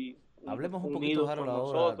muy Hablemos un poquito, unidos Harold, con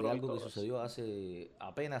ahora de nosotros y algo que todo eso. sucedió hace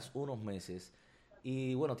apenas unos meses.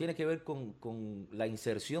 Y bueno, tiene que ver con la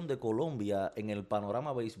inserción de Colombia en el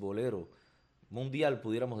panorama beisbolero mundial,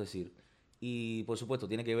 pudiéramos decir. Y por supuesto,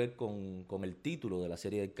 tiene que ver con el título de la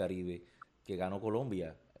Serie del Caribe que ganó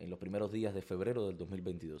Colombia en los primeros días de febrero del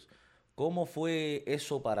 2022. ¿Cómo fue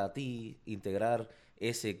eso para ti, integrar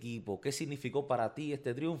ese equipo? ¿Qué significó para ti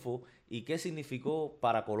este triunfo y qué significó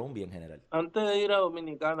para Colombia en general? Antes de ir a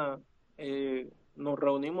Dominicana, nos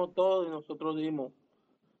reunimos todos y nosotros dijimos,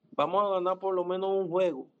 vamos a ganar por lo menos un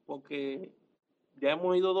juego, porque ya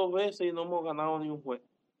hemos ido 2 veces y no hemos ganado ni un juego.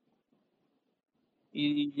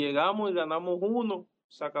 Y llegamos y ganamos uno,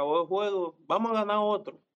 se acabó el juego, vamos a ganar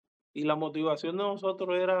otro. Y la motivación de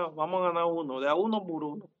nosotros era, vamos a ganar uno, de a uno por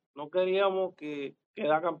uno. No queríamos que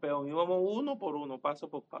quedar campeón, íbamos uno por uno, paso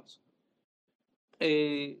por paso.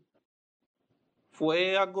 Eh,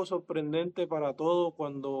 Fue algo sorprendente para todos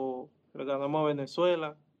cuando le ganamos a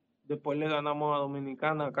Venezuela, después le ganamos a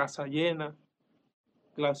Dominicana, casa llena,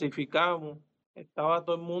 clasificamos, estaba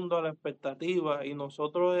todo el mundo a la expectativa y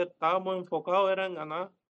nosotros estábamos enfocados era en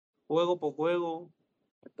ganar juego por juego,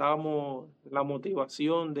 estábamos la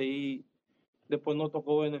motivación de ir, después nos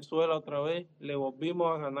tocó Venezuela otra vez, le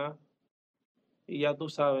volvimos a ganar y ya tú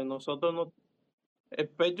sabes, el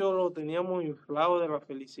pecho lo teníamos inflado de la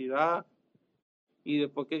felicidad y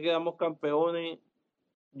después que quedamos campeones,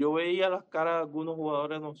 yo veía las caras de algunos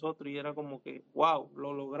jugadores de nosotros y era como que, wow,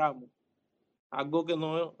 lo logramos. Algo que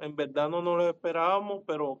no, en verdad no nos lo esperábamos,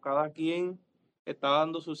 pero cada quien está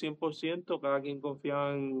dando su 100%, cada quien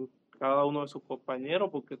confiaba en cada uno de sus compañeros,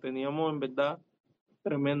 porque teníamos en verdad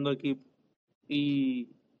tremendo equipo. Y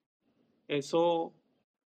eso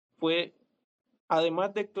fue,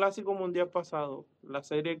 además del Clásico Mundial pasado, la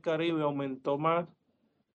Serie del Caribe aumentó más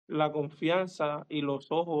la confianza y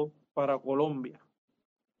los ojos para Colombia,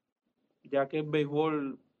 ya que el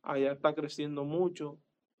béisbol allá está creciendo mucho.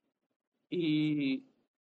 Y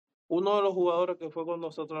uno de los jugadores que fue con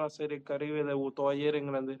nosotros a la Serie del Caribe debutó ayer en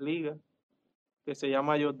Grandes Ligas, que se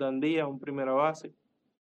llama Jordan Díaz, un primera base.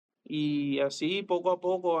 Y así poco a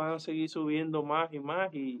poco van a seguir subiendo más y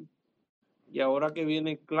más. Y ahora que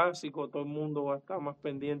viene el clásico, todo el mundo va a estar más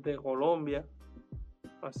pendiente de Colombia.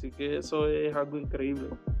 Así que eso es algo increíble.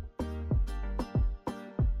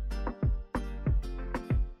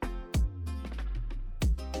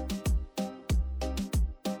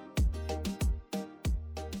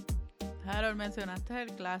 Harold, mencionaste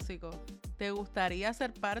el clásico. ¿Te gustaría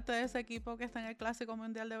ser parte de ese equipo que está en el Clásico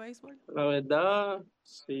Mundial de Béisbol? La verdad,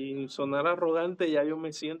 sin sonar arrogante, ya yo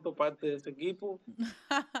me siento parte de ese equipo.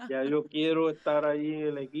 Ya yo quiero estar ahí en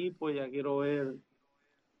el equipo, ya quiero ver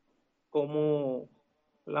cómo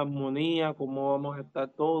la armonía, cómo vamos a estar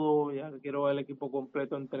todos, ya quiero ver el equipo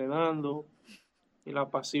completo entrenando y la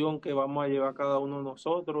pasión que vamos a llevar cada uno de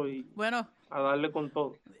nosotros. Y Bueno, a darle con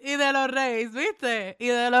todo. Y de los Rays, ¿viste? Y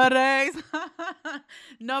de los Rays.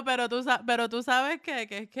 No, pero tú sabes que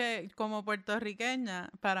es que como puertorriqueña,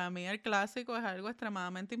 para mí el clásico es algo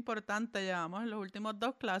extremadamente importante. Llevamos los últimos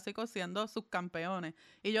 2 clásicos siendo subcampeones.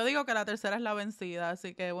 Y yo digo que la tercera es la vencida,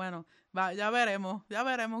 así que bueno, ya veremos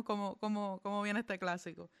cómo viene este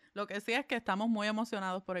clásico. Lo que sí es que estamos muy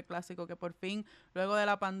emocionados por el clásico, que por fin, luego de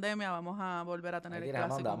la pandemia, vamos a volver a tener el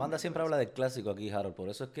clásico. Amanda siempre habla del clásico aquí, Harold, por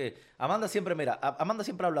eso es que Amanda siempre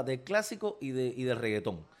habla del clásico y del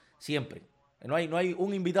reggaetón, siempre. No hay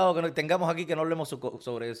un invitado que tengamos aquí que no hablemos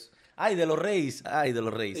sobre eso. Ay, de los Reyes. Sí,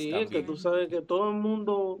 también. es que tú sabes que todo el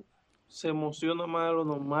mundo se emociona más de lo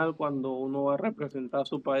normal cuando uno va a representar a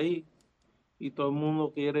su país y todo el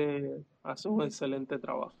mundo quiere hacer un excelente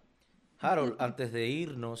trabajo. Harold, antes de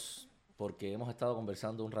irnos, porque hemos estado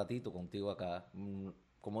conversando un ratito contigo acá,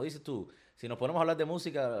 como dices tú, si nos ponemos a hablar de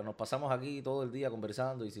música, nos pasamos aquí todo el día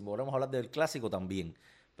conversando, y si volvemos a hablar del clásico también.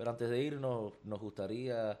 Pero antes de irnos, nos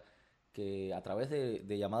gustaría que a través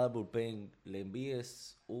de Llamada al Bullpen le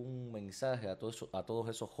envíes un mensaje a todos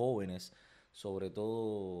esos jóvenes, sobre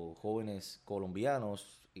todo jóvenes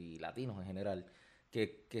colombianos y latinos en general,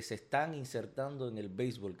 que se están insertando en el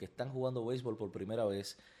béisbol, que están jugando béisbol por primera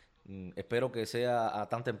vez. Espero que sea a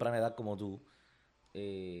tan temprana edad como tú,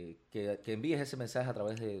 que envíes ese mensaje a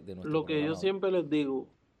través de nuestro Lo que programa. yo siempre les digo,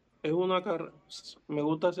 es una carrera, me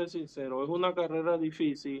gusta ser sincero, es una carrera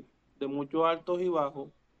difícil, de muchos altos y bajos,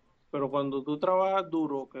 pero cuando tú trabajas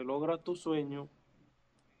duro, que logras tu sueño,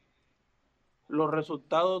 los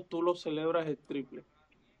resultados tú los celebras el triple.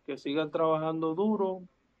 Que sigan trabajando duro,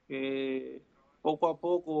 que poco a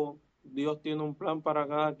poco Dios tiene un plan para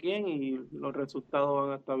cada quien y los resultados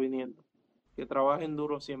van a estar viniendo. Que trabajen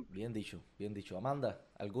duro siempre. Bien dicho, bien dicho. Amanda,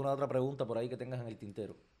 ¿alguna otra pregunta por ahí que tengas en el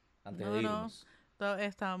tintero antes de irnos? No,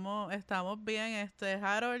 estamos bien,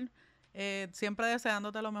 Harold. Siempre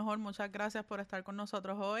deseándote lo mejor. Muchas gracias por estar con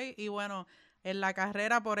nosotros hoy. Y bueno, en la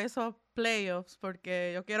carrera por esos playoffs,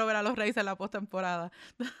 porque yo quiero ver a los Rays en la postemporada.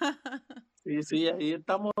 Sí, ahí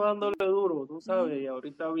estamos dándole duro, tú sabes, y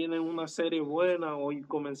ahorita viene una serie buena, hoy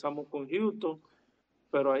comenzamos con Houston,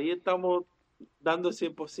 pero ahí estamos dando el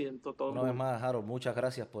 100% todo. Una vez más, Harold, muchas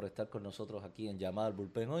gracias por estar con nosotros aquí en Llamada al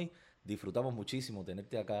Bullpen hoy. Disfrutamos muchísimo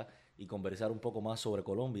tenerte acá y conversar un poco más sobre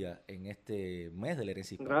Colombia en este mes de la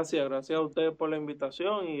herencia hispana. Gracias a ustedes por la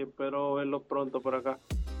invitación y espero verlos pronto por acá.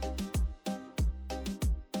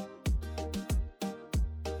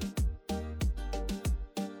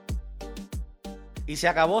 Y se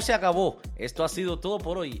acabó. Esto ha sido todo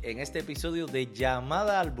por hoy en este episodio de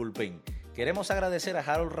Llamada al Bullpen. Queremos agradecer a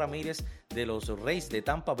Harold Ramírez de los Rays de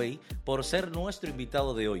Tampa Bay por ser nuestro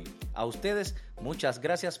invitado de hoy. A ustedes, muchas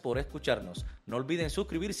gracias por escucharnos. No olviden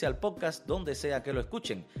suscribirse al podcast donde sea que lo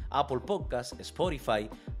escuchen: Apple Podcasts, Spotify,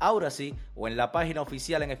 Audacity o en la página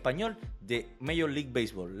oficial en español de Major League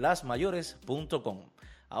Baseball, lasmayores.com.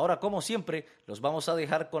 Ahora, como siempre, los vamos a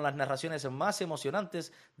dejar con las narraciones más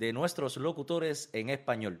emocionantes de nuestros locutores en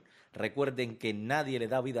español. Recuerden que nadie le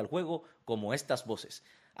da vida al juego como estas voces.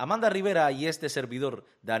 Amanda Rivera y este servidor,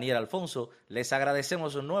 Daniel Alfonso, les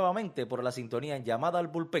agradecemos nuevamente por la sintonía en Llamada al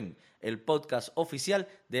Bullpen, el podcast oficial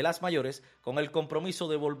de Las Mayores, con el compromiso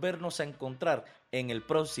de volvernos a encontrar en el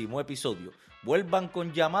próximo episodio. Vuelvan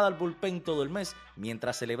con Llamada al Bullpen todo el mes,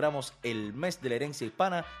 mientras celebramos el mes de la herencia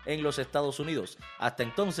hispana en los Estados Unidos. Hasta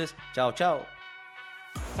entonces, chao.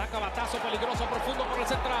 Saca batazo peligroso profundo por el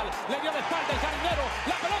central. Le dio de espalda el jardinero.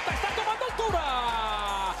 La pelota está tomando altura.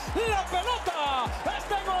 La pelota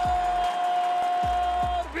está en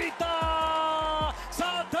órbita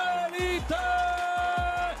satélite.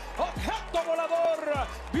 Objeto volador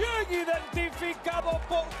bien identificado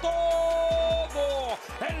por todo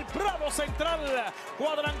el Prado Central.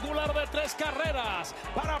 Cuadrangular de 3 carreras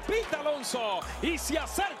para Pete Alonso. Y se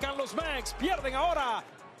acercan los Mex. Pierden ahora